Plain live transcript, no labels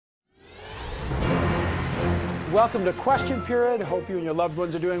Welcome to Question Period. Hope you and your loved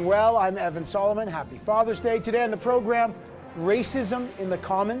ones are doing well. I'm Evan Solomon. Happy Father's Day. Today on the program, racism in the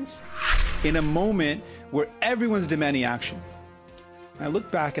Commons. In a moment where everyone's demanding action, I looked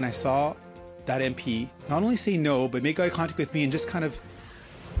back and I saw that MP not only say no, but make eye contact with me and just kind of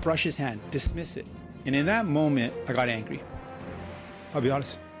brush his hand, dismiss it. And in that moment, I got angry. I'll be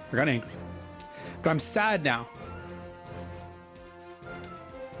honest, I got angry. But I'm sad now.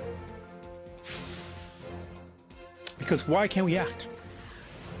 Because why can't we act?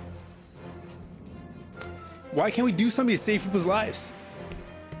 Why can't we do something to save people's lives?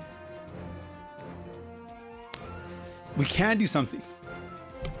 We can do something.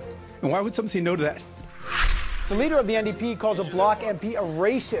 And why would someone say no to that? The leader of the NDP calls a Bloc MP a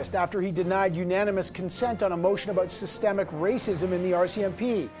racist after he denied unanimous consent on a motion about systemic racism in the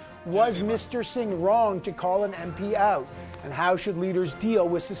RCMP. Was Mr. Singh wrong to call an MP out? And how should leaders deal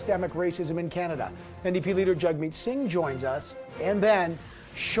with systemic racism in Canada? NDP leader Jagmeet Singh joins us. And then,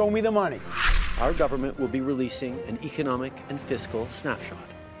 show me the money. Our government will be releasing an economic and fiscal snapshot.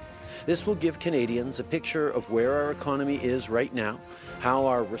 This will give Canadians a picture of where our economy is right now, how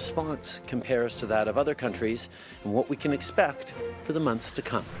our response compares to that of other countries, and what we can expect for the months to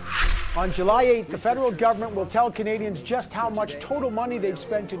come. On July 8th, the federal government will tell Canadians just how much total money they've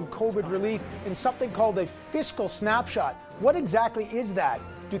spent in COVID relief in something called a fiscal snapshot. What exactly is that?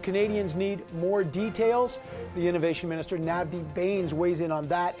 Do Canadians need more details? The Innovation Minister, Navdeep Bains, weighs in on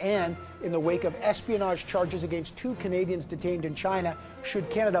that. And in the wake of espionage charges against 2 Canadians detained in China, should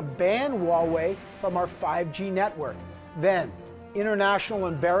Canada ban Huawei from our 5G network? Then, international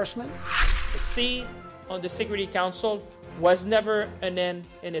embarrassment. The seat on the Security Council was never an end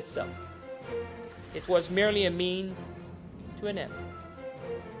in itself. It was merely a mean to an end.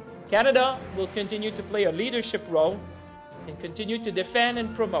 Canada will continue to play a leadership role and continue to defend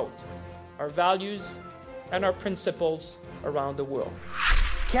and promote our values and our principles around the world.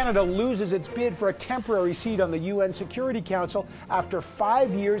 Canada loses its bid for a temporary seat on the UN Security Council after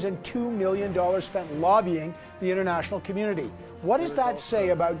 5 years and $2 million spent lobbying the international community. What does that say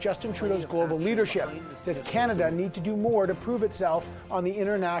about Justin Trudeau's global leadership? Does Canada need to do more to prove itself on the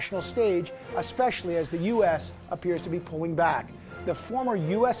international stage, especially as the U.S. appears to be pulling back? The former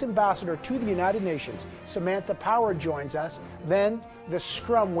U.S. ambassador to the United Nations, Samantha Power, joins us. Then the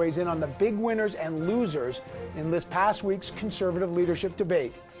Scrum weighs in on the big winners and losers in this past week's Conservative leadership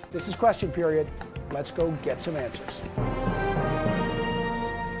debate. This is Question Period. Let's go get some answers.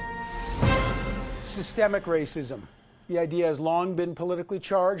 Systemic racism. The idea has long been politically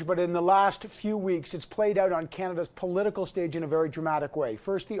charged, but in the last few weeks, it's played out on Canada's political stage in a very dramatic way.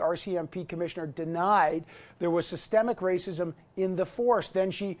 First, the RCMP commissioner denied there was systemic racism in the force.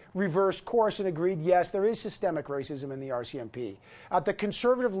 Then she reversed course and agreed, yes, there is systemic racism in the RCMP. At the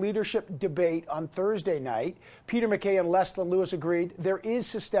Conservative leadership debate on Thursday night, Peter MacKay and Leslyn Lewis agreed there is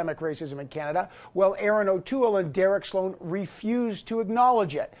systemic racism in Canada, while Erin O'Toole and Derek Sloan refused to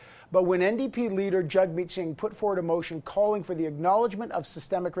acknowledge it. But when NDP leader Jagmeet Singh put forward a motion calling for the acknowledgement of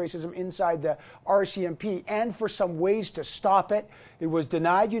systemic racism inside the RCMP and for some ways to stop it, it was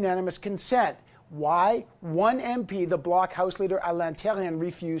denied unanimous consent. Why? One MP, the Bloc House leader Alain Therrien,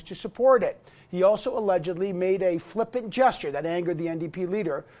 refused to support it. He also allegedly made a flippant gesture that angered the NDP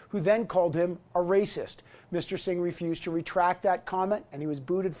leader, who then called him a racist. Mr. Singh refused to retract that comment, and he was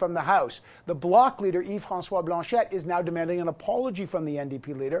booted from the House. The Bloc leader, Yves-François Blanchet, is now demanding an apology from the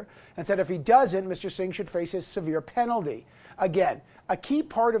NDP leader and said if he doesn't, Mr. Singh should face a severe penalty. Again, a key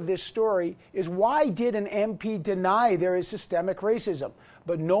part of this story is why did an MP deny there is systemic racism?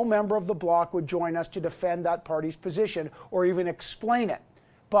 But no member of the Bloc would join us to defend that party's position or even explain it.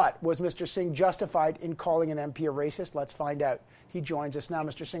 But was Mr. Singh justified in calling an MP a racist? Let's find out. He joins us now.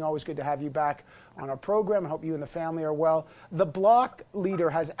 Mr. Singh, always good to have you back on our program. I hope you and the family are well. The Bloc leader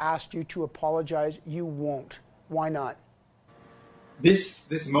has asked you to apologize. You won't. Why not?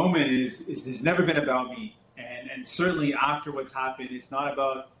 This moment has never been about me. And certainly after what's happened, it's not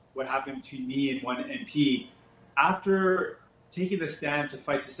about what happened between me and one MP. After taking the stand to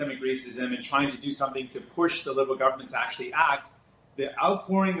fight systemic racism and trying to do something to push the Liberal government to actually act, the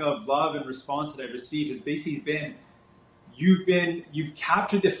outpouring of love and response that I've received has basically been, you've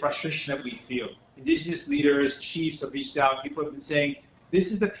captured the frustration that we feel. Indigenous leaders, chiefs have reached out, people have been saying,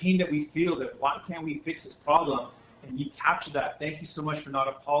 this is the pain that we feel, that why can't we fix this problem? And you captured that. Thank you so much for not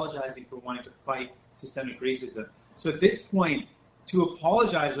apologizing for wanting to fight systemic racism. So at this point, to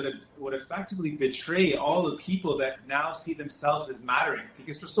apologize would effectively betray all the people that now see themselves as mattering.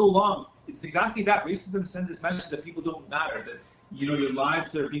 Because for so long, it's exactly that. Racism sends this message that people don't matter, that your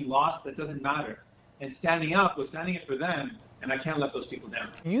lives that are being lost, that doesn't matter. And standing up for them and I can't let those people down.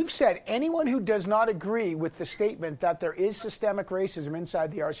 You've said anyone who does not agree with the statement that there is systemic racism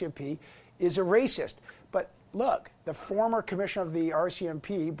inside the RCMP is a racist. But look, the former commissioner of the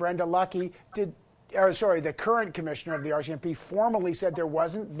RCMP, Brenda Lucki, the current commissioner of the RCMP formally said there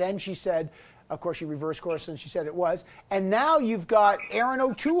wasn't. Then she said, of course, she reversed course and she said it was. And now you've got Erin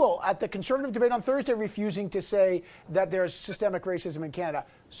O'Toole at the Conservative debate on Thursday refusing to say that there's systemic racism in Canada.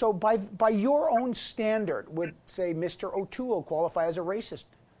 So by your own standard, would, say, Mr. O'Toole qualify as a racist?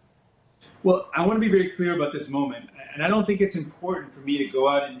 Well, I want to be very clear about this moment. And I don't think it's important for me to go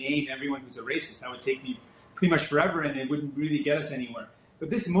out and name everyone who's a racist. That would take me pretty much forever and it wouldn't really get us anywhere. But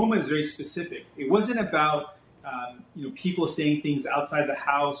this moment is very specific. It wasn't about people saying things outside the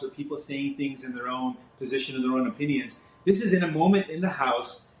House or people saying things in their own position and their own opinions. This is in a moment in the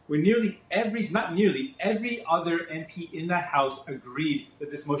House where every other MP in that House agreed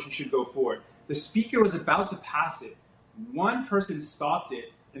that this motion should go forward. The Speaker was about to pass it. One person stopped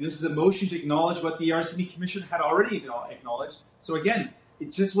it, and this is a motion to acknowledge what the RCMP Commission had already acknowledged. So again,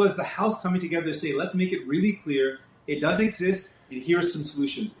 it just was the House coming together to say, let's make it really clear, it does exist, and here are some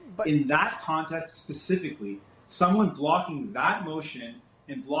solutions. But in that context specifically, someone blocking that motion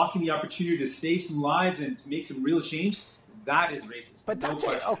and blocking the opportunity to save some lives and to make some real change, that is racist. But that's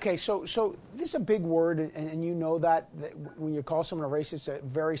okay. So this is a big word, and you know that when you call someone a racist, it's a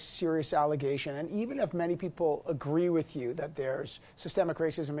very serious allegation. And even if many people agree with you that there's systemic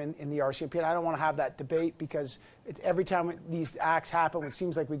racism in the RCMP, and I don't want to have that debate because every time these acts happen, it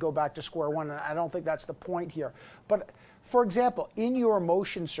seems like we go back to square one, and I don't think that's the point here. But for example, in your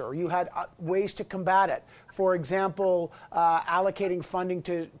motion, sir, you had ways to combat it. For example, allocating funding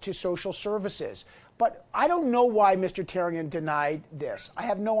to social services. But I don't know why Mr. Therrien denied this. I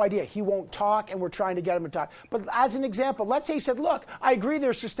have no idea. He won't talk, and we're trying to get him to talk. But as an example, let's say he said, look, I agree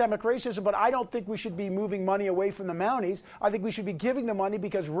there's systemic racism, but I don't think we should be moving money away from the Mounties. I think we should be giving the money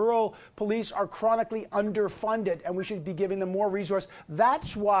because rural police are chronically underfunded, and we should be giving them more resources.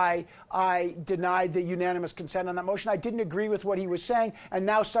 That's why I denied the unanimous consent on that motion. I didn't agree with what he was saying, and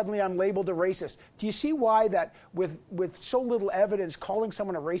now suddenly I'm labeled a racist. Do you see why that with so little evidence, calling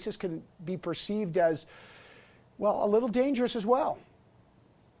someone a racist can be perceived as, well, a little dangerous as well?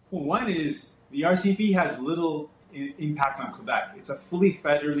 Well, one is the RCMP has little impact on Quebec. It's a fully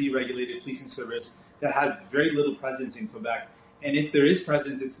federally regulated policing service that has very little presence in Quebec. And if there is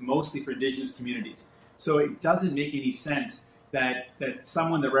presence, it's mostly for Indigenous communities. So it doesn't make any sense that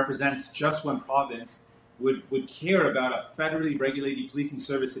someone that represents just one province would care about a federally regulated policing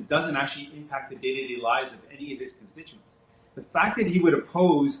service that doesn't actually impact the day-to-day lives of any of his constituents. The fact that he would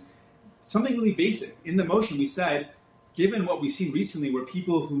oppose something really basic. In the motion, we said, given what we've seen recently where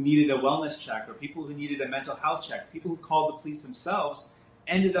people who needed a wellness check or people who needed a mental health check, people who called the police themselves,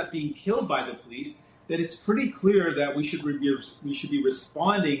 ended up being killed by the police, that it's pretty clear that we should be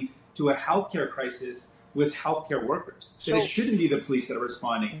responding to a healthcare crisis with healthcare workers. That it shouldn't be the police that are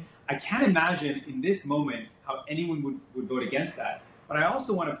responding. I can't imagine in this moment how anyone would vote against that. But I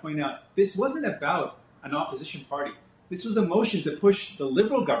also want to point out, this wasn't about an opposition party. This was a motion to push the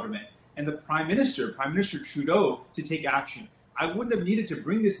Liberal government and the Prime Minister Trudeau, to take action. I wouldn't have needed to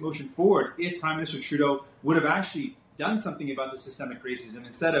bring this motion forward if Prime Minister Trudeau would have actually done something about the systemic racism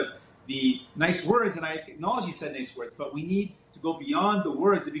instead of the nice words, and I acknowledge he said nice words, but we need to go beyond the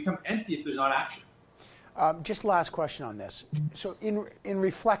words. They become empty if there's not action. Just last question on this. So in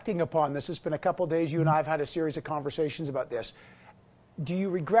reflecting upon this, it's been a couple of days, you and I have had a series of conversations about this. Do you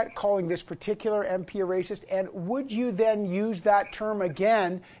regret calling this particular MP a racist? And would you then use that term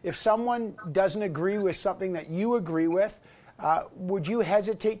again if someone doesn't agree with something that you agree with? Would you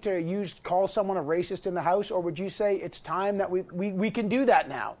hesitate to call someone a racist in the House, or would you say it's time that we can do that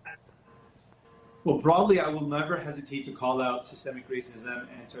now? Well, broadly, I will never hesitate to call out systemic racism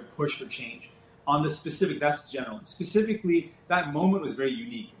and to push for change. On the specific, that's general. Specifically, that moment was very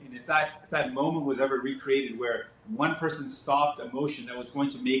unique. And if that moment was ever recreated where one person stopped a motion that was going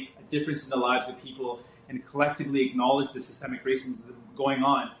to make a difference in the lives of people and collectively acknowledge the systemic racism going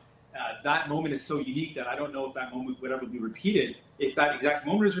on, that moment is so unique that I don't know if that moment would ever be repeated. If that exact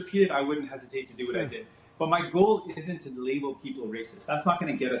moment is repeated, I wouldn't hesitate to do what I did. But my goal isn't to label people racist. That's not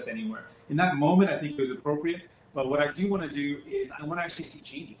going to get us anywhere. In that moment, I think it was appropriate. But what I do want to do is I want to actually see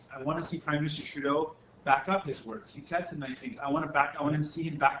changes. I want to see Prime Minister Trudeau back up his words. He said some nice things. I want to see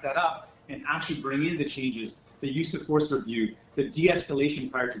him back that up and actually bring in the changes, the use of force review, the de-escalation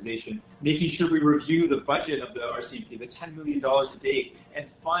prioritization, making sure we review the budget of the RCMP, the $10 million a day, and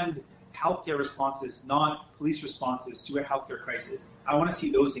fund healthcare responses, not police responses to a healthcare crisis. I want to see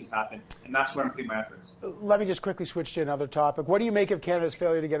those things happen, and that's where I'm putting my efforts. Let me just quickly switch to another topic. What do you make of Canada's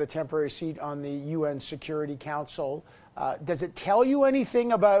failure to get a temporary seat on the UN Security Council? Does it tell you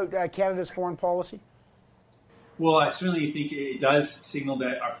anything about Canada's foreign policy? Well, I certainly think it does signal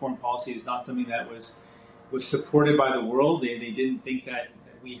that our foreign policy is not something that was supported by the world. They didn't think that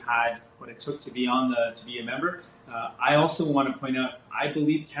we had what it took to be a member. I also want to point out, I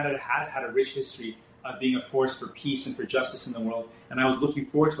believe Canada has had a rich history of being a force for peace and for justice in the world, and I was looking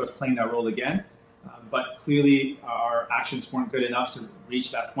forward to us playing that role again. But clearly, our actions weren't good enough to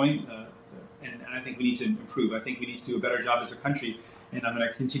reach that point, and I think we need to improve. I think we need to do a better job as a country, and I'm going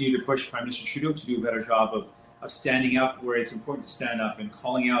to continue to push Prime Minister Trudeau to do a better job of standing up where it's important to stand up and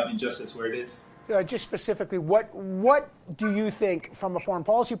calling out injustice where it is. Just specifically, what do you think, from a foreign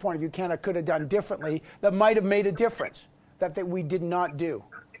policy point of view, Canada could have done differently that might have made a difference that we did not do?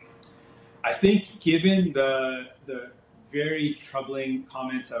 I think, given the very troubling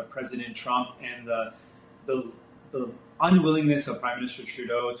comments of President Trump and the unwillingness of Prime Minister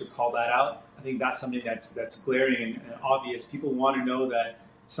Trudeau to call that out, I think that's something that's glaring and obvious. People want to know that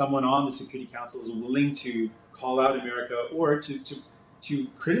someone on the Security Council is willing to call out America or to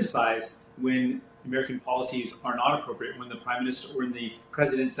criticize when American policies are not appropriate, when the Prime Minister or when the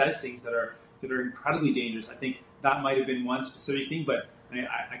President says things that are incredibly dangerous. I think that might have been one specific thing, but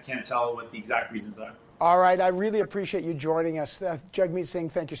I can't tell what the exact reasons are. All right. I really appreciate you joining us. Jagmeet Singh,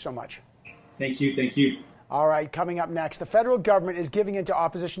 thank you so much. Thank you. Thank you. All right. Coming up next, the federal government is giving in to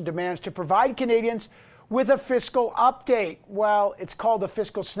opposition demands to provide Canadians with a fiscal update. Well, it's called a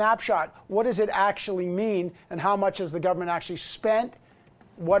fiscal snapshot. What does it actually mean, and how much has the government actually spent?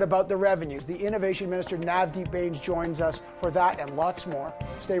 What about the revenues? The Innovation Minister, Navdeep Bains, joins us for that and lots more.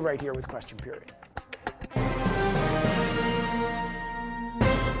 Stay right here with Question Period.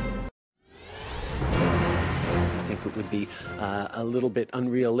 It would be a little bit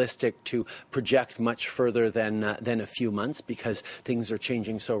unrealistic to project much further than a few months because things are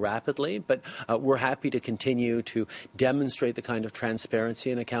changing so rapidly. But we're happy to continue to demonstrate the kind of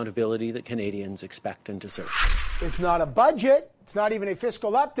transparency and accountability that Canadians expect and deserve. It's not a budget. It's not even a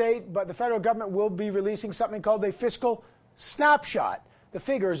fiscal update, but the federal government will be releasing something called a fiscal snapshot. The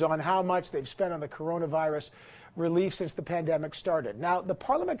figures on how much they've spent on the coronavirus relief since the pandemic started. Now, the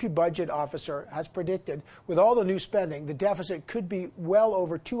Parliamentary Budget Officer has predicted, with all the new spending, the deficit could be well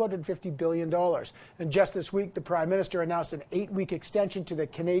over $250 billion. And just this week, the Prime Minister announced an 8-week extension to the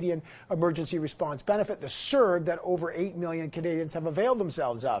Canadian Emergency Response Benefit, the CERB that over 8 million Canadians have availed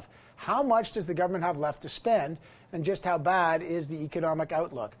themselves of. How much does the government have left to spend, and just how bad is the economic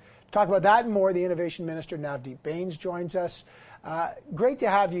outlook? To talk about that and more, the Innovation Minister, Navdeep Bains, joins us. Great to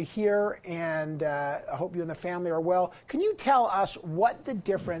have you here, and I hope you and the family are well. Can you tell us what the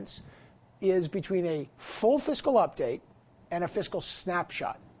difference is between a full fiscal update and a fiscal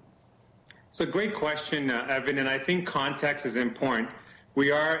snapshot? It's a great question, Evan, and I think context is important.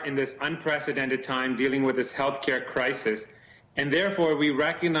 We are in this unprecedented time dealing with this healthcare crisis, and therefore we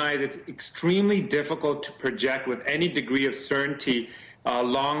recognize it's extremely difficult to project with any degree of certainty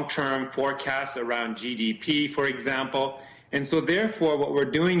long-term forecasts around GDP, for example. And so therefore, what we're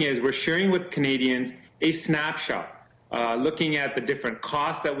doing is we're sharing with Canadians a snapshot, looking at the different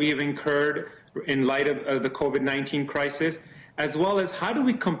costs that we have incurred in light of the COVID-19 crisis, as well as how do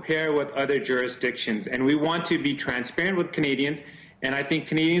we compare with other jurisdictions. And we want to be transparent with Canadians, and I think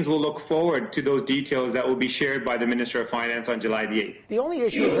Canadians will look forward to those details that will be shared by the Minister of Finance on July the 8th. The only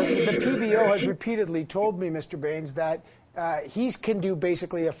issue is that the PBO has repeatedly told me, Mr. Bains, that he can do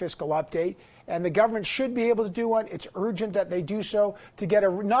basically a fiscal update, and the government should be able to do one. It's urgent that they do so to get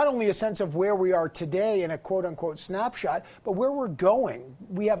not only a sense of where we are today in a quote-unquote snapshot, but where we're going.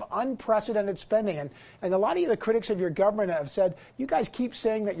 We have unprecedented spending, and a lot of the critics of your government have said, you guys keep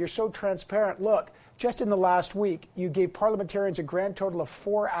saying that you're so transparent. Look, just in the last week, you gave parliamentarians a grand total of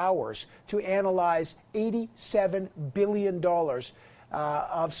 4 hours to analyze $87 billion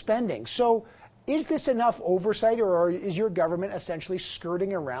of spending. So is this enough oversight, or is your government essentially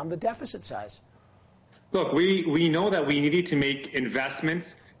skirting around the deficit size? Look, we know that we needed to make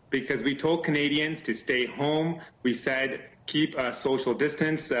investments because we told Canadians to stay home. We said keep social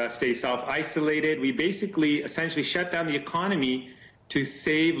distance, stay self-isolated. We basically essentially shut down the economy to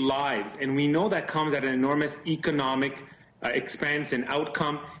save lives. And we know that comes at an enormous economic expense and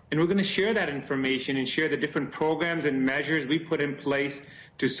outcome. And we're going to share that information and share the different programs and measures we put in place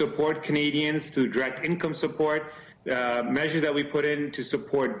to support Canadians through direct income support, measures that we put in to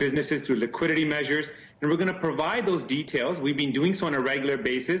support businesses through liquidity measures. And we're going to provide those details. We've been doing so on a regular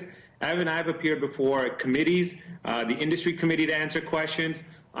basis. Evan and I have appeared before committees, the industry committee to answer questions.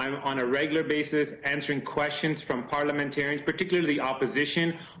 I'm on a regular basis answering questions from parliamentarians, particularly the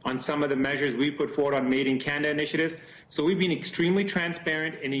opposition, on some of the measures we put forward on Made in Canada initiatives. So we've been extremely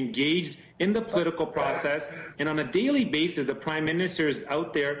transparent and engaged in the political process. And on a daily basis, the Prime Minister is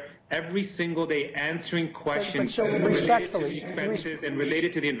out there every single day answering questions related to the expenses and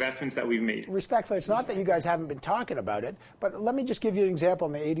related to the investments that we've made. Respectfully, it's not that you guys haven't been talking about it, but let me just give you an example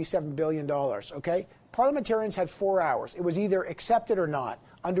on the $87 billion, okay? Parliamentarians had 4 hours. It was either accepted or not.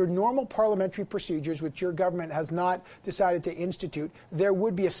 Under normal parliamentary procedures, which your government has not decided to institute, there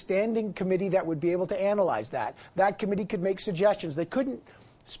would be a standing committee that would be able to analyze that. That committee could make suggestions. They couldn't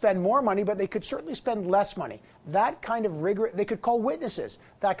spend more money, but they could certainly spend less money. That kind of rigor, they could call witnesses.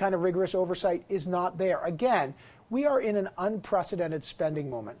 That kind of rigorous oversight is not there. Again, we are in an unprecedented spending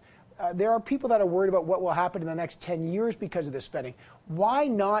moment. There are people that are worried about what will happen in the next 10 years because of this spending. Why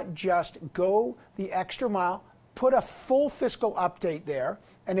not just go the extra mile, put a full fiscal update there,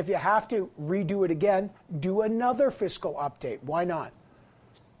 and if you have to redo it again, do another fiscal update? Why not?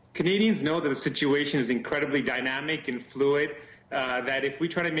 Canadians know that the situation is incredibly dynamic and fluid, that if we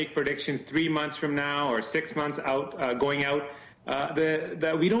try to make predictions 3 months from now or 6 months out, going out,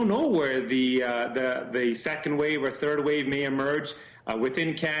 that we don't know where the second wave or third wave may emerge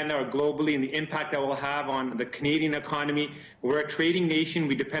within Canada or globally, and the impact that will have on the Canadian economy. We're a trading nation.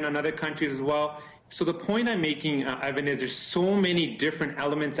 We depend on other countries as well. So the point I'm making, Evan, is there's so many different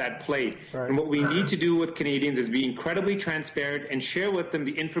elements at play. Right. And what we need to do with Canadians is be incredibly transparent and share with them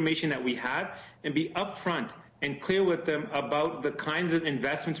the information that we have and be upfront and clear with them about the kinds of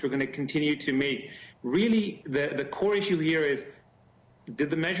investments we're going to continue to make. Really, the core issue here is, did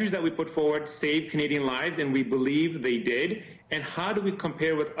the measures that we put forward save Canadian lives? And we believe they did. And how do we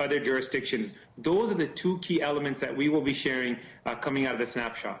compare with other jurisdictions? Those are the two key elements that we will be sharing coming out of the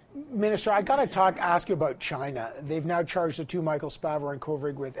snapshot. Minister, I got to ask you about China. They've now charged the two, Michael Spavor and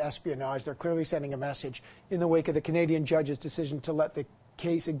Kovrig, with espionage. They're clearly sending a message in the wake of the Canadian judge's decision to let the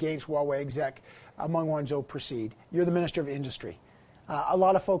case against Huawei exec Meng Wanzhou proceed. You're the Minister of Industry. A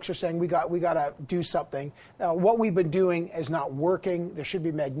lot of folks are saying we got to do something. What we've been doing is not working. There should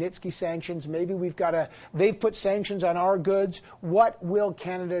be Magnitsky sanctions. Maybe they've put sanctions on our goods. What will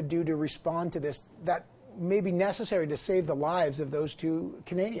Canada do to respond to this that may be necessary to save the lives of those two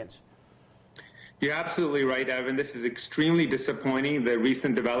Canadians? You're absolutely right, Evan. This is extremely disappointing, the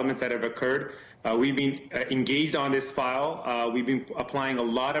recent developments that have occurred. We've been engaged on this file. We've been applying a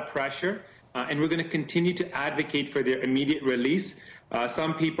lot of pressure, and we're going to continue to advocate for their immediate release.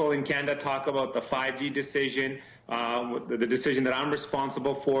 Some people in Canada talk about the 5G decision, the decision that I'm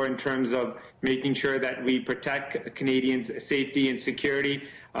responsible for in terms of making sure that we protect Canadians' safety and security.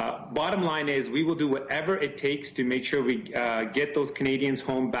 Bottom line is we will do whatever it takes to make sure we get those Canadians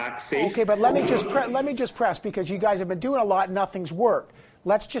home back safe. Okay, but let me just press, because you guys have been doing a lot and nothing's worked.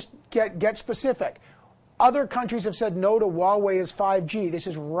 Let's just get specific. Other countries have said no to Huawei's 5G. This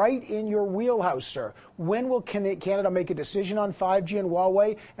is right in your wheelhouse, sir. When will Canada make a decision on 5G and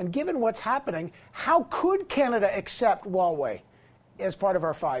Huawei? And given what's happening, how could Canada accept Huawei as part of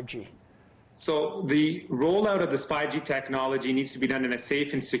our 5G? So the rollout of this 5G technology needs to be done in a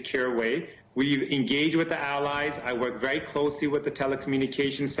safe and secure way. We've engaged with the allies. I work very closely with the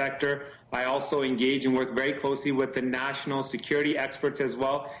telecommunications sector. I also engage and work very closely with the national security experts as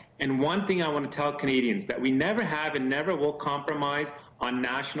well. And one thing I want to tell Canadians, that we never have and never will compromise on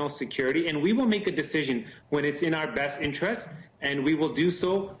national security. And we will make a decision when it's in our best interest. And we will do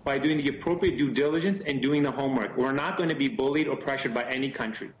so by doing the appropriate due diligence and doing the homework. We're not going to be bullied or pressured by any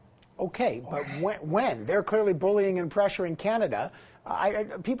country. Okay, but when? They're clearly bullying and pressuring Canada.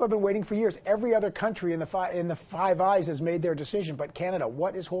 People have been waiting for years. Every other country in the Five Eyes has made their decision, but Canada,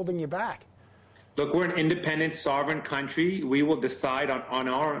 what is holding you back? Look, we're an independent, sovereign country. We will decide on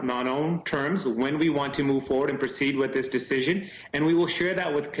our own terms when we want to move forward and proceed with this decision, and we will share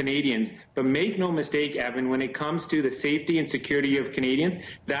that with Canadians. But make no mistake, Evan, when it comes to the safety and security of Canadians,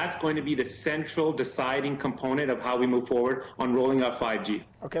 that's going to be the central deciding component of how we move forward on rolling out 5G.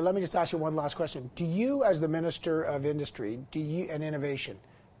 Okay, let me just ask you one last question. Do you, as the Minister of Industry and Innovation,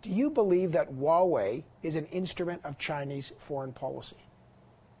 do you believe that Huawei is an instrument of Chinese foreign policy?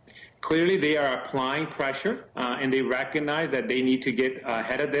 Clearly, they are applying pressure, and they recognize that they need to get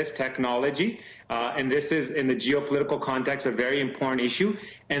ahead of this technology. And this is, in the geopolitical context, a very important issue.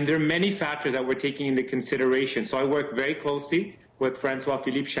 And there are many factors that we're taking into consideration. So I work very closely with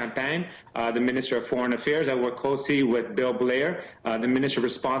François-Philippe Champagne, the Minister of Foreign Affairs. I work closely with Bill Blair, the Minister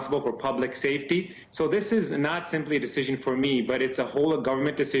responsible for public safety. So this is not simply a decision for me, but it's a whole of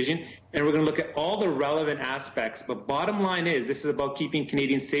government decision. And we're going to look at all the relevant aspects. But bottom line is, this is about keeping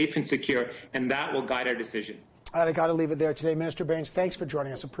Canadians safe and secure, and that will guide our decision. I got to leave it there today. Minister Bains, thanks for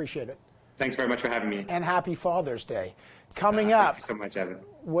joining us. Appreciate it. Thanks very much for having me. And happy Father's Day. Coming up, thank you so much, Evan.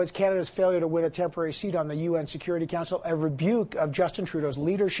 Was Canada's failure to win a temporary seat on the UN Security Council a rebuke of Justin Trudeau's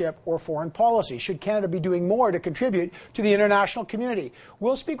leadership or foreign policy? Should Canada be doing more to contribute to the international community?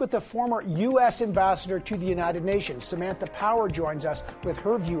 We'll speak with the former U.S. ambassador to the United Nations. Samantha Power joins us with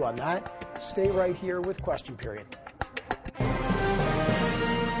her view on that. Stay right here with Question Period.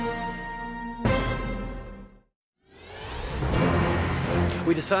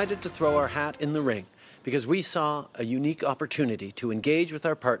 We decided to throw our hat in the ring because we saw a unique opportunity to engage with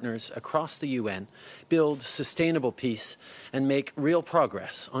our partners across the UN, build sustainable peace, and make real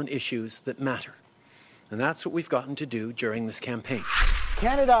progress on issues that matter. And that's what we've gotten to do during this campaign.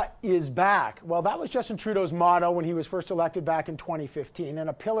 Canada is back. Well, that was Justin Trudeau's motto when he was first elected back in 2015. And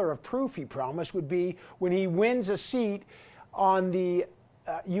a pillar of proof, he promised, would be when he wins a seat on the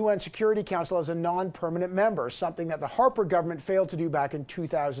UN Security Council as a non-permanent member, something that the Harper government failed to do back in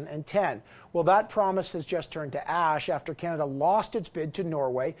 2010. Well, that promise has just turned to ash after Canada lost its bid to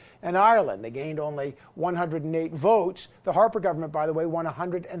Norway and Ireland. They gained only 108 votes. The Harper government, by the way, won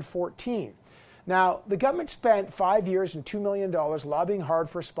 114. Now, the government spent 5 years and $2 million lobbying hard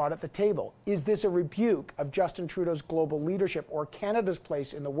for a spot at the table. Is this a rebuke of Justin Trudeau's global leadership or Canada's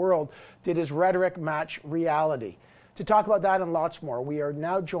place in the world? Did his rhetoric match reality? To talk about that and lots more, we are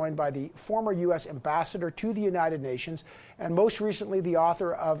now joined by the former U.S. ambassador to the United Nations and most recently the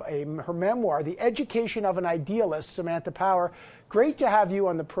author of her memoir, The Education of an Idealist, Samantha Power. Great to have you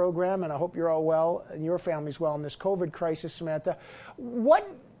on the program, and I hope you're all well and your family's well in this COVID crisis, Samantha. We're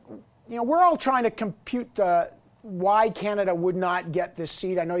all trying to compute why Canada would not get this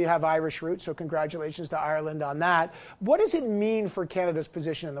seat. I know you have Irish roots, so congratulations to Ireland on that. What does it mean for Canada's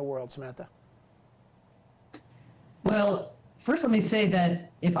position in the world, Samantha? Well, first let me say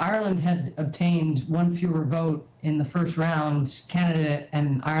that if Ireland had obtained one fewer vote in the first round, Canada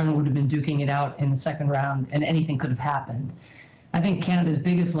and Ireland would have been duking it out in the second round, and anything could have happened. I think Canada's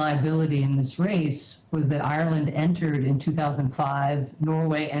biggest liability in this race was that Ireland entered in 2005,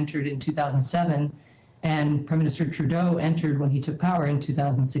 Norway entered in 2007, and Prime Minister Trudeau entered when he took power in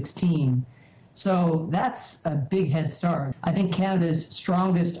 2016. So that's a big head start. I think Canada's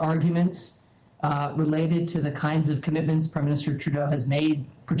strongest arguments related to the kinds of commitments Prime Minister Trudeau has made,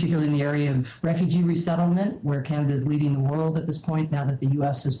 particularly in the area of refugee resettlement, where Canada is leading the world at this point now that the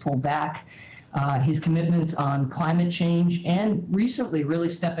U.S. has pulled back. His commitments on climate change, and recently really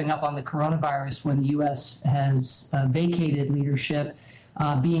stepping up on the coronavirus when the U.S. has vacated leadership,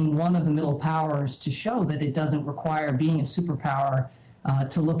 being one of the middle powers to show that it doesn't require being a superpower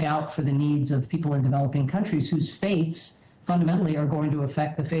to look out for the needs of people in developing countries whose fates fundamentally are going to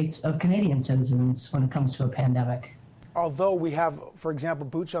affect the fates of Canadian citizens when it comes to a pandemic. Although we have, for example,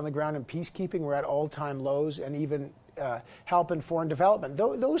 boots on the ground in peacekeeping, we're at all-time lows, and even help in foreign development.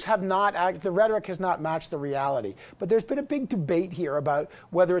 Those have not, the rhetoric has not matched the reality. But there's been a big debate here about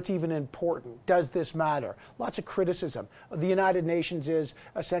whether it's even important. Does this matter? Lots of criticism. The United Nations is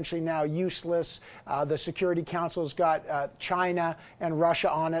essentially now useless. The Security Council's got China and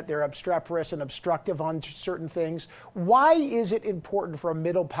Russia on it. They're obstreperous and obstructive on certain things. Why is it important for a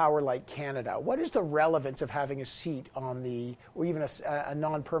middle power like Canada? What is the relevance of having a seat on or even a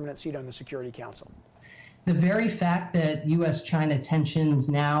non-permanent seat on the Security Council? The very fact that U.S.-China tensions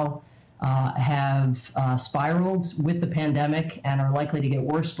now have spiraled with the pandemic and are likely to get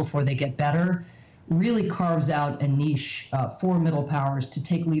worse before they get better really carves out a niche for middle powers to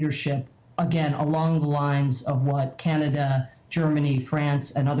take leadership, again, along the lines of what Canada, Germany,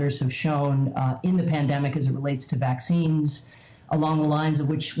 France, and others have shown in the pandemic as it relates to vaccines, along the lines of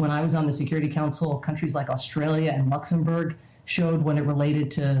which, when I was on the Security Council, countries like Australia and Luxembourg showed when it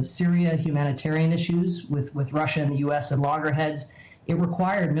related to Syria humanitarian issues with Russia and the U.S. at loggerheads. It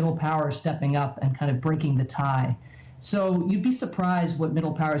required middle powers stepping up and kind of breaking the tie. So you'd be surprised what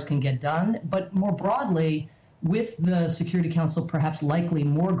middle powers can get done. But more broadly, with the Security Council perhaps likely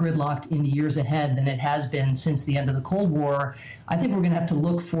more gridlocked in the years ahead than it has been since the end of the Cold War, I think we're going to have to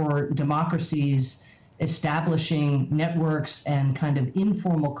look for democracies establishing networks and kind of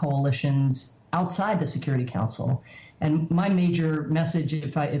informal coalitions outside the Security Council. And my major message,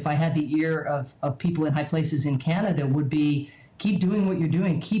 if I had the ear of people in high places in Canada, would be keep doing what you're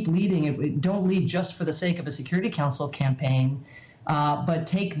doing, keep leading it. Don't lead just for the sake of a Security Council campaign, but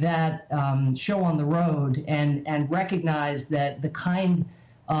take that show on the road and recognize that the kind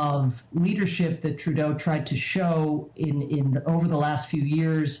of leadership that Trudeau tried to show over the last few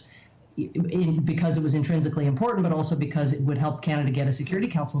years, because it was intrinsically important, but also because it would help Canada get a Security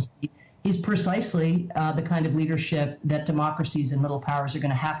Council seat, is precisely the kind of leadership that democracies and middle powers are going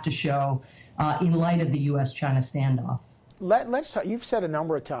to have to show in light of the U.S.-China standoff. Let's talk. You've said a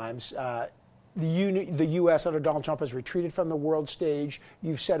number of times the U.S. under Donald Trump has retreated from the world stage.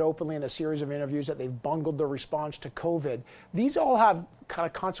 You've said openly in a series of interviews that they've bungled their response to COVID. These all have kind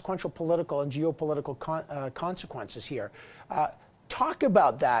of consequential political and geopolitical consequences here. Talk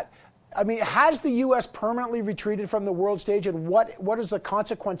about that. I mean, has the U.S. permanently retreated from the world stage, and what is the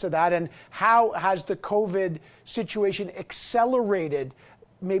consequence of that, and how has the COVID situation accelerated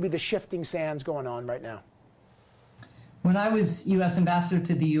maybe the shifting sands going on right now? When I was U.S. ambassador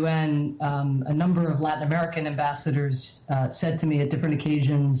to the UN, a number of Latin American ambassadors said to me at different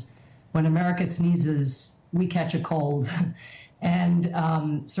occasions, when America sneezes, we catch a cold. And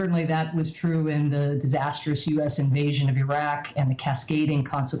certainly that was true in the disastrous U.S. invasion of Iraq and the cascading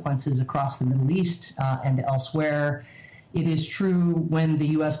consequences across the Middle East and elsewhere. It is true when the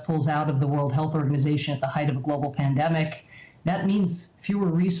U.S. pulls out of the World Health Organization at the height of a global pandemic. That means fewer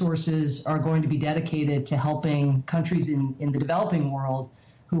resources are going to be dedicated to helping countries in the developing world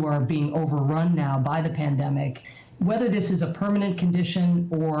who are being overrun now by the pandemic. Whether this is a permanent condition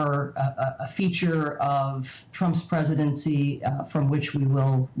or a feature of Trump's presidency from which we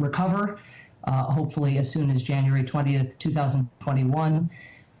will recover, hopefully as soon as January 20th, 2021,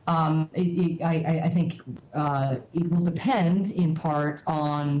 I think it will depend in part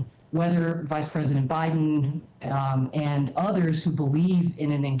on whether Vice President Biden and others who believe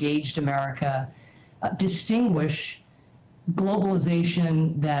in an engaged America distinguish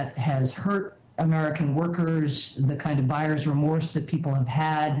globalization that has hurt American workers, the kind of buyer's remorse that people have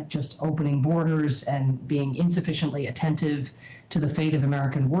had, just opening borders and being insufficiently attentive to the fate of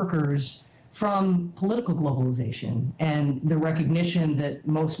American workers, from political globalization and the recognition that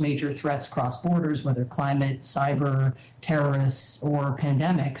most major threats cross borders, whether climate, cyber, terrorists, or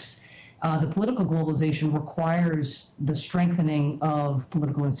pandemics. The political globalization requires the strengthening of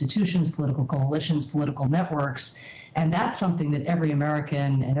political institutions, political coalitions, political networks, and that's something that every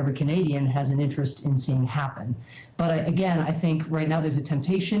American and every Canadian has an interest in seeing happen. But again, I think right now there's a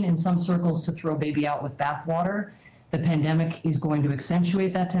temptation in some circles to throw baby out with bathwater. The pandemic is going to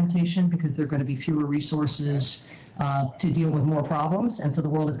accentuate that temptation because there are going to be fewer resources to deal with more problems, and so the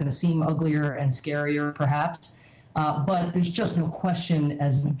world is going to seem uglier and scarier, perhaps. But there's just no question,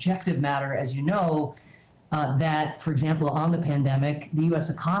 as an objective matter, as you know, that, for example, on the pandemic, the U.S.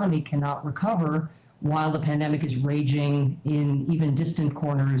 economy cannot recover while the pandemic is raging in even distant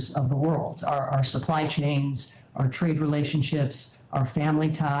corners of the world. Our supply chains, our trade relationships, our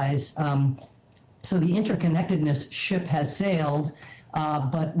family ties. So the interconnectedness ship has sailed,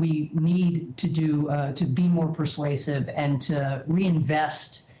 but we need to be more persuasive and to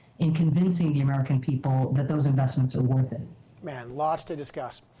reinvest in convincing the American people that those investments are worth it. Man, lots to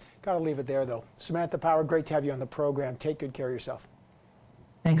discuss. Got to leave it there, though. Samantha Power, great to have you on the program. Take good care of yourself.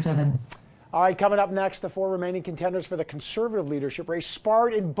 Thanks, Evan. All right, coming up next, the four remaining contenders for the Conservative leadership race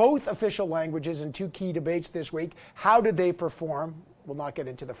sparred in both official languages in two key debates this week. How did they perform? We'll not get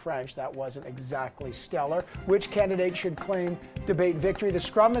into the French. That wasn't exactly stellar. Which candidate should claim debate victory? The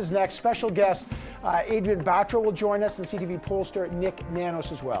Scrum is next. Special guest Adrian Batra will join us, and CTV pollster Nick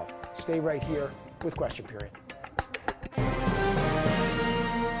Nanos as well. Stay right here with Question Period.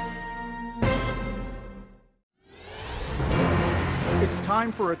 It's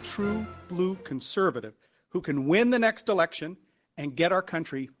time for a true blue conservative who can win the next election and get our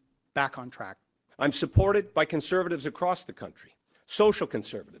country back on track. I'm supported by conservatives across the country. Social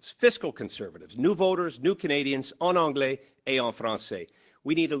conservatives, fiscal conservatives, new voters, new Canadians, en anglais et en français.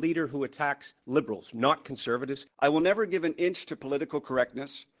 We need a leader who attacks liberals, not conservatives. I will never give an inch to political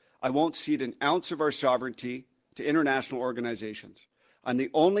correctness. I won't cede an ounce of our sovereignty to international organizations. I'm the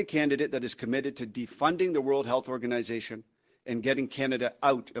only candidate that is committed to defunding the World Health Organization and getting Canada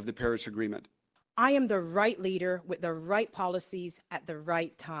out of the Paris Agreement. I am the right leader with the right policies at the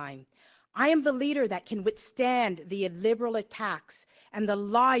right time. I am the leader that can withstand the illiberal attacks and the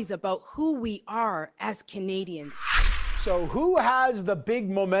lies about who we are as Canadians. So who has the big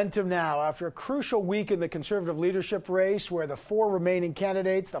momentum now after a crucial week in the Conservative leadership race where the four remaining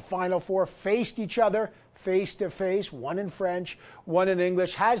candidates, the final four, faced each other face to face, one in French, one in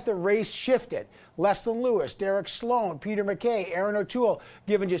English? Has the race shifted? Leslyn Lewis, Derek Sloan, Peter MacKay, Aaron O'Toole,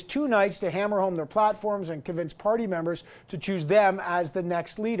 given just 2 nights to hammer home their platforms and convince party members to choose them as the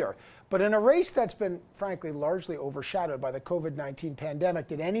next leader. But in a race that's been, frankly, largely overshadowed by the COVID-19 pandemic,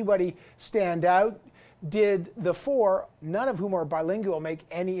 did anybody stand out? Did the four, none of whom are bilingual, make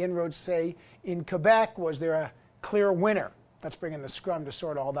any inroads, say, in Quebec? Was there a clear winner? Let's bring in the Scrum to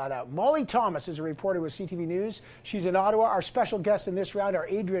sort all that out. Molly Thomas is a reporter with CTV News. She's in Ottawa. Our special guests in this round are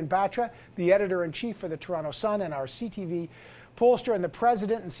Adrian Batra, the editor-in-chief for the Toronto Sun, and our CTV pollster and the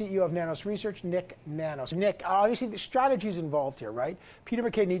president and CEO of Nanos Research, Nick Nanos. Nick, obviously the strategy's involved here, right? Peter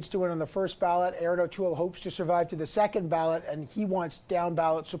MacKay needs to win on the first ballot. Aaron O'Toole hopes to survive to the second ballot, and he wants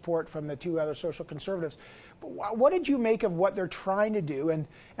down-ballot support from the two other social conservatives. But what did you make of what they're trying to do, and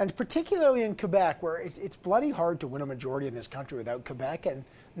particularly in Quebec, where it's bloody hard to win a majority in this country without Quebec, and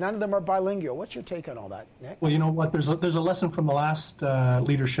none of them are bilingual? What's your take on all that, Nick? Well, you know what? There's a lesson from the last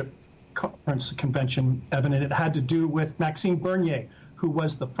leadership convention, Evan, and it had to do with Maxime Bernier, who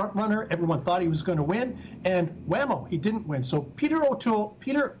was the front runner. Everyone thought he was going to win, and whammo, he didn't win. So Peter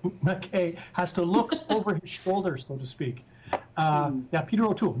MacKay has to look over his shoulder, so to speak. Peter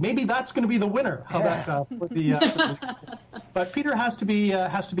O'Toole. Maybe that's going to be the winner. But Peter has to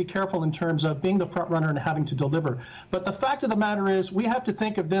be careful in terms of being the front runner and having to deliver. But the fact of the matter is, we have to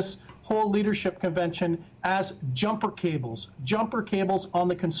think of this whole leadership convention as jumper cables on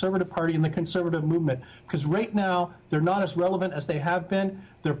the Conservative Party and the Conservative movement. Because right now, they're not as relevant as they have been.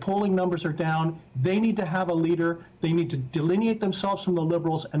 Their polling numbers are down. They need to have a leader. They need to delineate themselves from the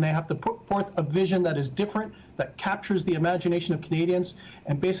Liberals, and they have to put forth a vision that is different, that captures the imagination of Canadians.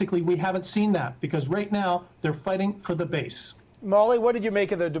 And basically, we haven't seen that, because right now, they're fighting for the base. Molly, what did you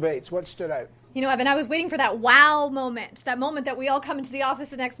make of the debates? What stood out? You know, Evan, I was waiting for that wow moment, that moment that we all come into the office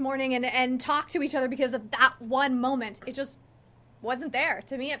the next morning and talk to each other because of that one moment. It just wasn't there.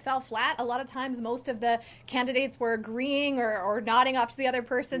 To me, it fell flat. A lot of times, most of the candidates were agreeing or nodding off to the other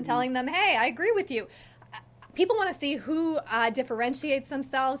person, telling them, hey, I agree with you. People want to see who differentiates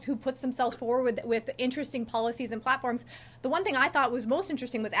themselves, who puts themselves forward with interesting policies and platforms. The one thing I thought was most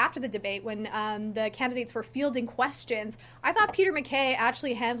interesting was after the debate, when the candidates were fielding questions. I thought Peter MacKay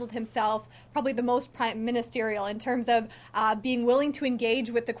actually handled himself probably the most ministerial in terms of being willing to engage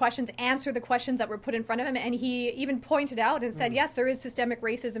with the questions, answer the questions that were put in front of him. And he even pointed out and said, yes, there is systemic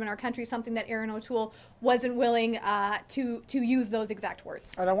racism in our country, something that Aaron O'Toole wasn't willing to use those exact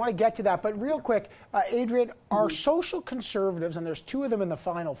words. And I want to get to that, but real quick, Adrian, are social conservatives, and there's two of them in the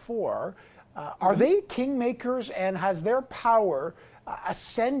final four, are they kingmakers, and has their power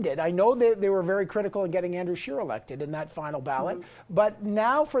ascended? I know they were very critical in getting Andrew Scheer elected in that final ballot, but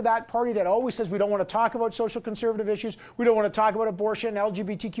now for that party that always says we don't want to talk about social conservative issues, we don't want to talk about abortion,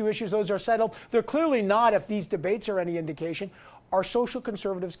 LGBTQ issues, those are settled. They're clearly not, if these debates are any indication. Are social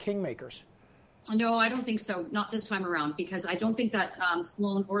conservatives kingmakers? No, I don't think so. Not this time around, because I don't think that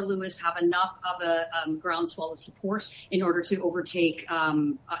Sloan or Lewis have enough of a groundswell of support in order to overtake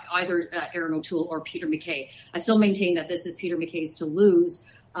either Aaron O'Toole or Peter MacKay. I still maintain that this is Peter MacKay's to lose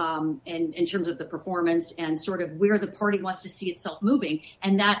in terms of the performance and sort of where the party wants to see itself moving.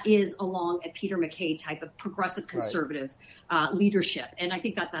 And that is along a Peter MacKay type of progressive conservative leadership. And I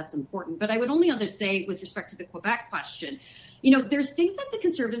think that that's important. But I would only other say, with respect to the Quebec question, you know, there's things that the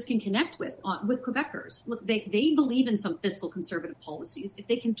Conservatives can connect with Quebecers. Look, they believe in some fiscal conservative policies. If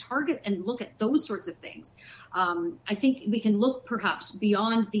they can target and look at those sorts of things, I think we can look perhaps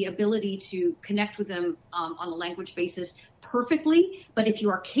beyond the ability to connect with them on a language basis perfectly. But if you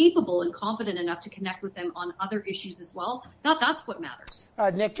are capable and competent enough to connect with them on other issues as well, that's what matters.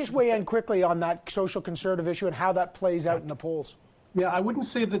 Nick, just weigh in quickly on that social conservative issue and how that plays out in the polls. Yeah, I wouldn't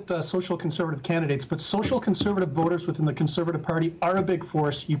say that social conservative candidates, but social conservative voters within the Conservative Party are a big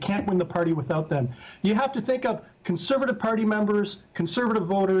force. You can't win the party without them. You have to think of Conservative Party members, Conservative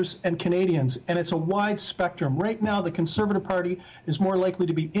voters, and Canadians, and it's a wide spectrum. Right now, the Conservative Party is more likely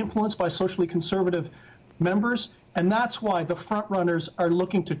to be influenced by socially conservative members, and that's why the front runners are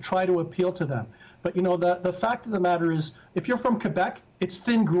looking to try to appeal to them. But, you know, the fact of the matter is, if you're from Quebec, it's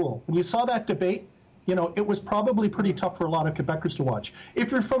thin gruel. When you saw that debate, you know, it was probably pretty tough for a lot of Quebecers to watch.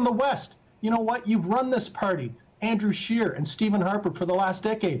 If you're from the West, you know what? You've run this party, Andrew Scheer and Stephen Harper, for the last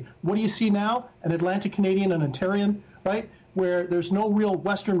decade. What do you see now? An Atlantic Canadian and Ontarian, right? Where there's no real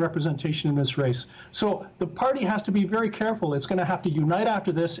Western representation in this race. So the party has to be very careful. It's going to have to unite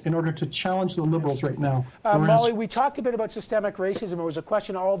after this in order to challenge the Liberals right now. Molly, we talked a bit about systemic racism. It was a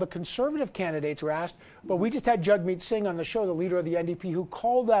question all the Conservative candidates were asked, but we just had Jagmeet Singh on the show, the leader of the NDP, who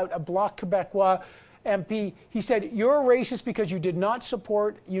called out a Bloc Québécois MP. He said, you're a racist because you did not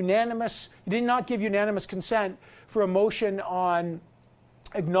support you did not give unanimous consent for a motion on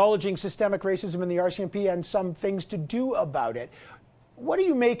acknowledging systemic racism in the RCMP and some things to do about it. What do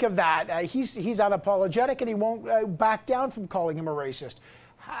you make of that? He's unapologetic and he won't back down from calling him a racist.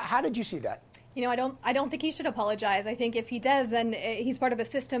 How did you see that? You know, I don't think he should apologize. I think if he does, then he's part of a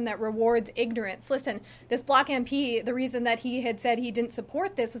system that rewards ignorance. Listen, this Bloc MP, the reason that he had said he didn't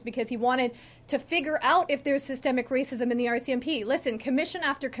support this was because he wanted to figure out if there's systemic racism in the RCMP. Listen, commission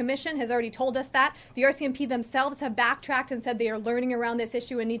after commission has already told us that. The RCMP themselves have backtracked and said they are learning around this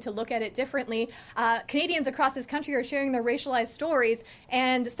issue and need to look at it differently. Canadians across this country are sharing their racialized stories,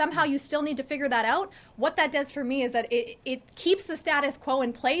 and somehow you still need to figure that out. What that does for me is that it keeps the status quo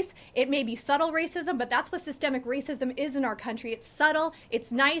in place. It may be subtle racism, but that's what systemic racism is in our country. It's subtle,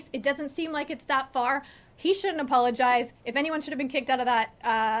 it's nice, it doesn't seem like it's that far. He shouldn't apologize. If anyone should have been kicked out of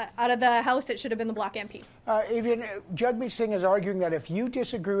the House, it should have been the Bloc MP. Adrian, Jagmeet Singh is arguing that if you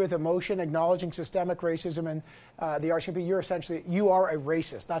disagree with a motion acknowledging systemic racism in the RCMP, you are a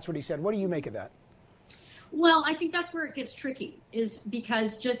racist. That's what he said. What do you make of that? Well, I think that's where it gets tricky, is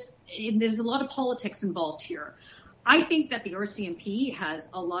because there's a lot of politics involved here. I think that the RCMP has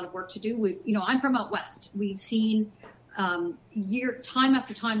a lot of work to do. I'm from out west. We've seen time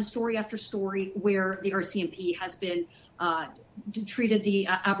after time, story after story, where the RCMP has been treated the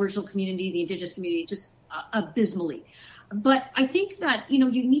Aboriginal community, the Indigenous community, just abysmally. But I think that you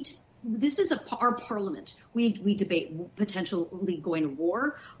need to. This is our parliament. We debate potentially going to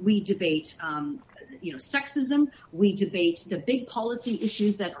war. We debate sexism. We debate the big policy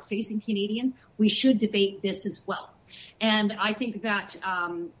issues that are facing Canadians. We should debate this as well. And I think that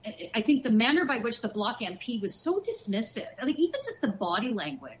the manner by which the Bloc MP was so dismissive, even just the body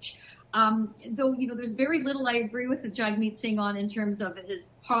language, though there's very little I agree with the Jagmeet Singh on in terms of his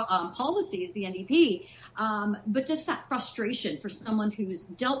policies, the NDP, but just that frustration for someone who's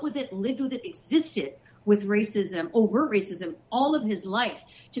dealt with it, lived with it, existed with racism, overt racism, all of his life,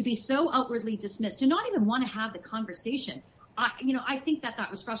 to be so outwardly dismissed, to not even want to have the conversation. I think that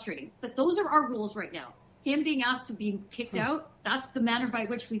was frustrating. But those are our rules right now. Him being asked to be kicked out, that's the manner by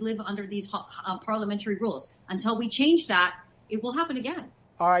which we live under these parliamentary rules. Until we change that, it will happen again.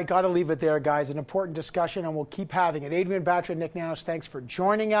 All right, got to leave it there, guys. An important discussion, and we'll keep having it. Adrian Batra, Nick Nanos, thanks for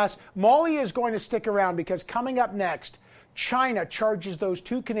joining us. Molly is going to stick around because coming up next, China charges those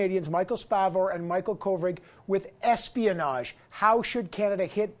two Canadians, Michael Spavor and Michael Kovrig, with espionage. How should Canada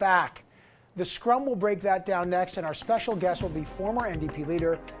hit back? The Scrum will break that down next, and our special guest will be former NDP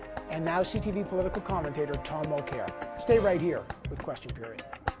leader and now CTV political commentator Tom Mulcair. Stay right here with Question Period.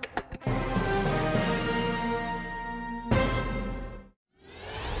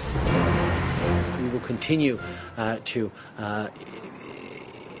 We will continue to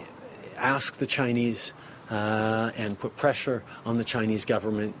ask the Chinese and put pressure on the Chinese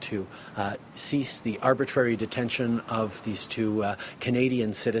government to cease the arbitrary detention of these two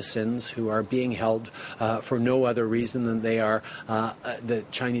Canadian citizens who are being held for no other reason than the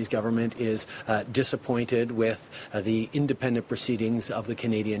Chinese government is disappointed with the independent proceedings of the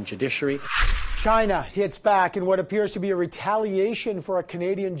Canadian judiciary. China hits back in what appears to be a retaliation for a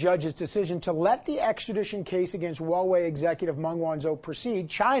Canadian judge's decision to let the extradition case against Huawei executive Meng Wanzhou proceed.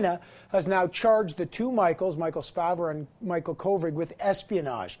 China has now charged the two Michael Spavor and Michael Kovrig, with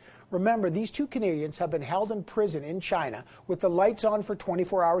espionage. Remember, these two Canadians have been held in prison in China with the lights on for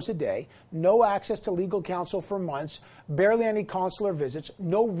 24 hours a day, no access to legal counsel for months, barely any consular visits,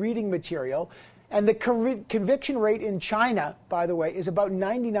 no reading material. And the conviction rate in China, by the way, is about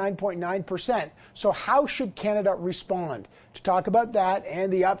 99.9%. So how should Canada respond? To talk about that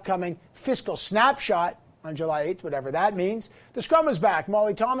and the upcoming fiscal snapshot on July 8th, whatever that means, the Scrum is back.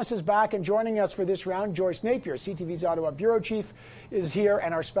 Molly Thomas is back, and joining us for this round, Joyce Napier, CTV's Ottawa Bureau Chief, is here,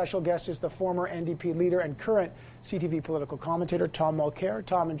 and our special guest is the former NDP leader and current CTV political commentator, Tom Mulcair.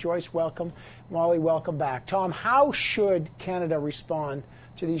 Tom and Joyce, welcome. Molly, welcome back. Tom, how should Canada respond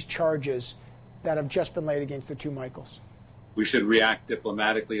to these charges that have just been laid against the two Michaels? We should react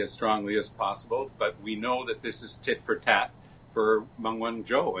diplomatically as strongly as possible, but we know that this is tit for tat for Meng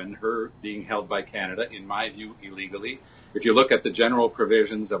Wanzhou and her being held by Canada, in my view, illegally. If you look at the general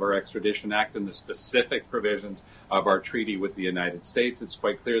provisions of our Extradition Act and the specific provisions of our treaty with the United States, it's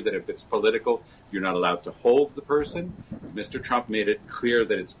quite clear that if it's political, you're not allowed to hold the person. Mr. Trump made it clear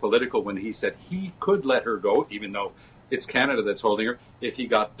that it's political when he said he could let her go, even though it's Canada that's holding her, if he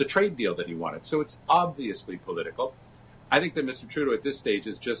got the trade deal that he wanted. So it's obviously political. I think that Mr. Trudeau at this stage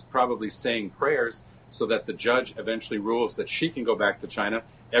is just probably saying prayers so that the judge eventually rules that she can go back to China,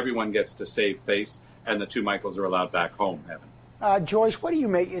 everyone gets to save face, and the two Michaels are allowed back home, Evan. Joyce, what do you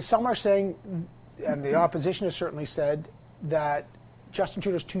make? Some are saying, and the opposition has certainly said, that Justin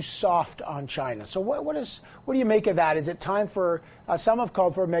Trudeau is too soft on China. So what do you make of that? Is it time for, some have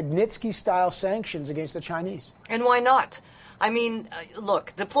called for Magnitsky-style sanctions against the Chinese? And why not? I mean,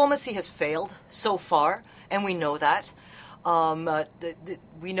 look, diplomacy has failed so far, and we know that.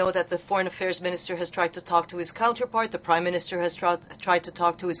 We know that the Foreign Affairs Minister has tried to talk to his counterpart. The Prime Minister has tried to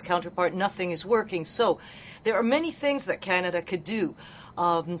talk to his counterpart. Nothing is working. So there are many things that Canada could do.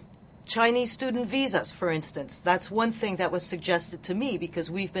 Chinese student visas, for instance. That's one thing that was suggested to me because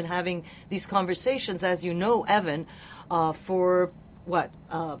we've been having these conversations, as you know, Evan, for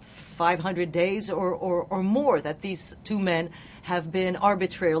 500 days or more that these two men have been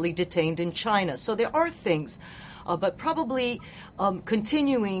arbitrarily detained in China. So there are things, but probably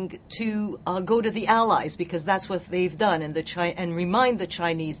continuing to go to the allies because that's what they've done and remind the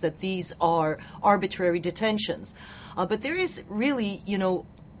Chinese that these are arbitrary detentions. But there is really,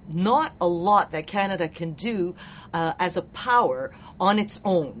 not a lot that Canada can do as a power on its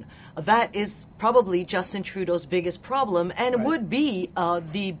own. That is probably Justin Trudeau's biggest problem, and right. Would be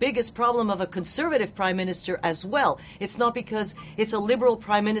the biggest problem of a Conservative Prime Minister as well. It's not because it's a Liberal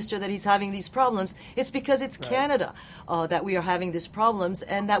Prime Minister that he's having these problems. It's because it's right. Canada that we are having these problems,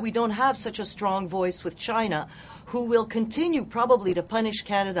 and that we don't have such a strong voice with China, who will continue probably to punish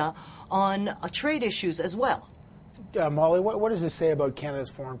Canada on trade issues as well. Molly, what does this say about Canada's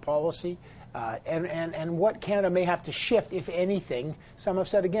foreign policy and what Canada may have to shift, if anything? Some have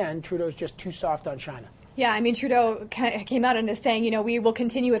said, again, Trudeau's just too soft on China. Yeah, I mean, Trudeau came out and is saying, we will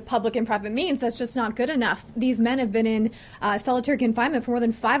continue with public and private means. That's just not good enough. These men have been in solitary confinement for more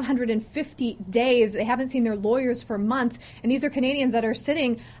than 550 days. They haven't seen their lawyers for months. And these are Canadians that are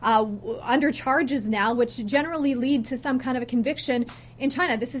sitting under charges now, which generally lead to some kind of a conviction in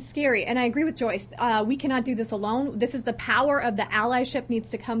China. This is scary. And I agree with Joyce. We cannot do this alone. This is the power of the allyship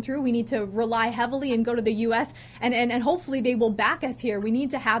needs to come through. We need to rely heavily and go to the U.S. and hopefully they will back us here. We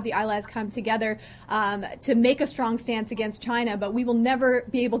need to have the allies come together to make a strong stance against China, but we will never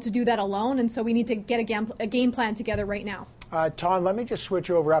be able to do that alone, and so we need to get a game plan together right now. Ton, let me just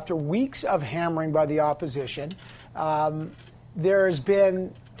switch over. After weeks of hammering by the opposition, there has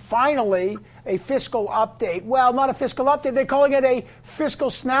been finally a fiscal update. Well, not a fiscal update. They're calling it a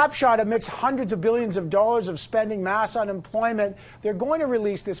fiscal snapshot amidst hundreds of billions of dollars of spending, mass unemployment. They're going to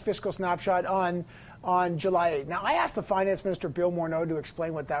release this fiscal snapshot on July 8th. Now, I asked the Finance Minister, Bill Morneau, to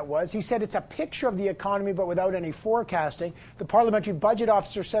explain what that was. He said it's a picture of the economy, but without any forecasting. The Parliamentary Budget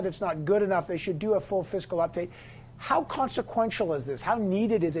Officer said it's not good enough. They should do a full fiscal update. How consequential is this? How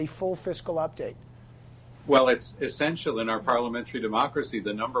needed is a full fiscal update? Well, it's essential in our parliamentary democracy.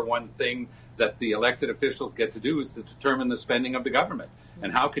 The number one thing that the elected officials get to do is to determine the spending of the government.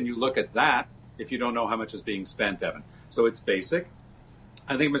 And how can you look at that if you don't know how much is being spent, Evan? So it's basic.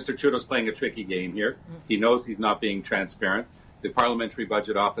 I think Mr. Trudeau's playing a tricky game here. He knows he's not being transparent. The Parliamentary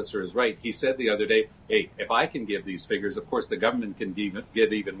Budget Officer is right. He said the other day, hey, if I can give these figures, of course the government can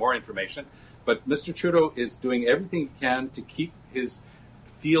give even more information. But Mr. Trudeau is doing everything he can to keep his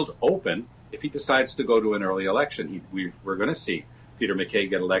field open if he decides to go to an early election. We're going to see Peter MacKay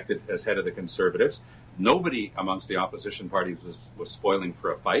get elected as head of the Conservatives. Nobody amongst the opposition parties was spoiling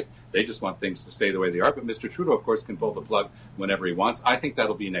for a fight. They just want things to stay the way they are. But Mr. Trudeau, of course, can pull the plug whenever he wants. I think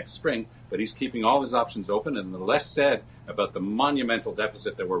that'll be next spring. But he's keeping all his options open. And the less said about the monumental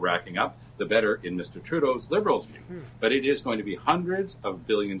deficit that we're racking up, the better in Mr. Trudeau's Liberals' view. But it is going to be hundreds of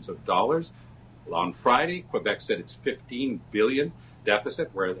billions of dollars. On Friday, Quebec said it's $15 billion deficit,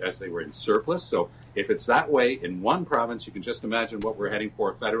 whereas they were in surplus. So if it's that way in one province, you can just imagine what we're heading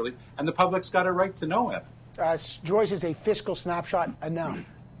for federally. And the public's got a right to know, Evan. Joyce, is a fiscal snapshot enough?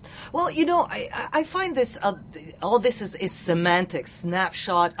 Well, I find this, all this is semantics,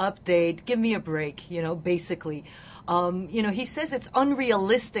 snapshot, update, give me a break, basically. He says it's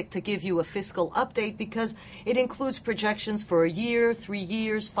unrealistic to give you a fiscal update because it includes projections for a year, 3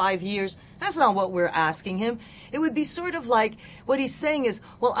 years, 5 years. That's not what we're asking him. It would be sort of like what he's saying is,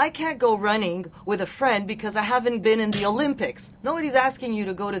 well, I can't go running with a friend because I haven't been in the Olympics. Nobody's asking you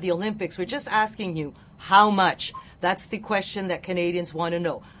to go to the Olympics. We're just asking you how much. That's the question that Canadians want to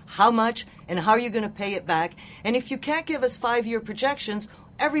know. How much and how are you going to pay it back? And if you can't give us 5-year projections,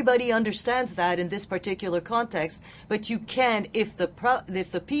 everybody understands that in this particular context, but you can if the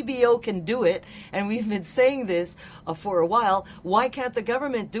PBO can do it, and we've been saying this for a while. Why can't the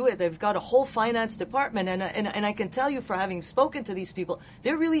government do it? They've got a whole finance department, and I can tell you, for having spoken to these people,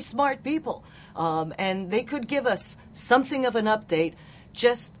 they're really smart people, and they could give us something of an update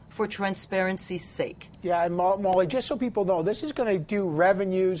just for transparency's sake. Yeah, and Molly, just so people know, this is going to do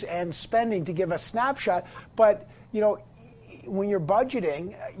revenues and spending to give a snapshot, but when you're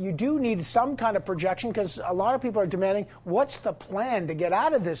budgeting, you do need some kind of projection because a lot of people are demanding, what's the plan to get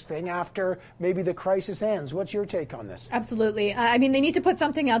out of this thing after maybe the crisis ends? What's your take on this? Absolutely. They need to put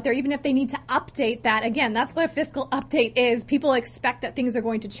something out there, even if they need to update that. Again, that's what a fiscal update is. People expect that things are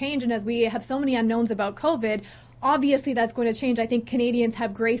going to change, and as we have so many unknowns about COVID, obviously that's going to change. I think Canadians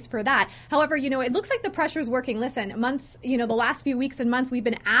have grace for that. However, it looks like the pressure is working. Listen, months, the last few weeks and months, we've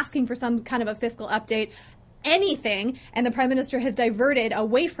been asking for some kind of a fiscal update. Anything, and the Prime Minister has diverted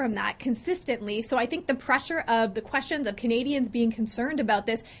away from that consistently. So I think the pressure of the questions of Canadians being concerned about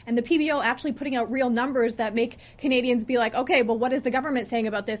this and the PBO actually putting out real numbers that make Canadians be like, okay, well, what is the government saying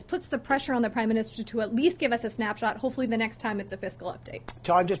about this, puts the pressure on the Prime Minister to at least give us a snapshot. Hopefully the next time it's a fiscal update.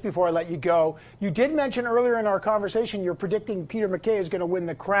 Tom, just before I let you go, you did mention earlier in our conversation you're predicting Peter MacKay is going to win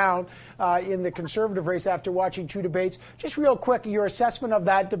the crown in the Conservative race after watching 2 debates. Just real quick, your assessment of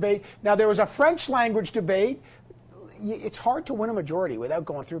that debate. Now, there was a French language debate. It's hard to win a majority without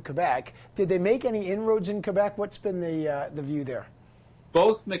going through Quebec. Did they make any inroads in Quebec? What's been the view there?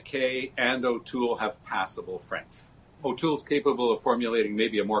 Both MacKay and O'Toole have passable French. O'Toole's capable of formulating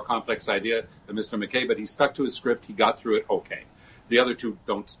maybe a more complex idea than Mr. MacKay, but he stuck to his script. He got through it okay. The other two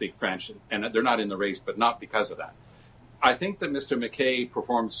don't speak French, and they're not in the race, but not because of that. I think that Mr. MacKay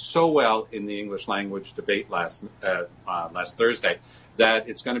performed so well in the English language debate last Thursday that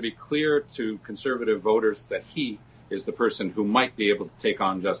it's going to be clear to Conservative voters that he is the person who might be able to take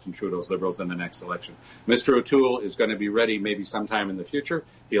on Justin Trudeau's Liberals in the next election. Mr. O'Toole is going to be ready maybe sometime in the future.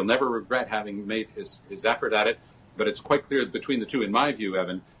 He'll never regret having made his effort at it, but it's quite clear between the two, in my view,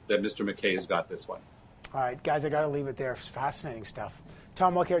 Evan, that Mr. MacKay has got this one. All right, guys, I got to leave it there. It's fascinating stuff.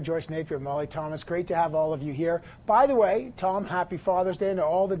 Tom Mulcair, Joyce Napier, Molly Thomas, great to have all of you here. By the way, Tom, happy Father's Day, and to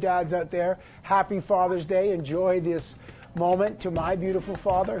all the dads out there, happy Father's Day. Enjoy this moment to my beautiful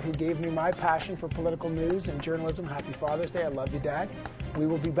father who gave me my passion for political news and journalism. Happy Father's Day. I love you, Dad. We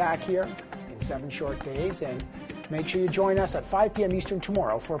will be back here in 7 short days, and make sure you join us at 5 p.m. Eastern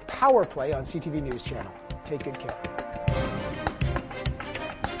tomorrow for Power Play on CTV News Channel. Take good care.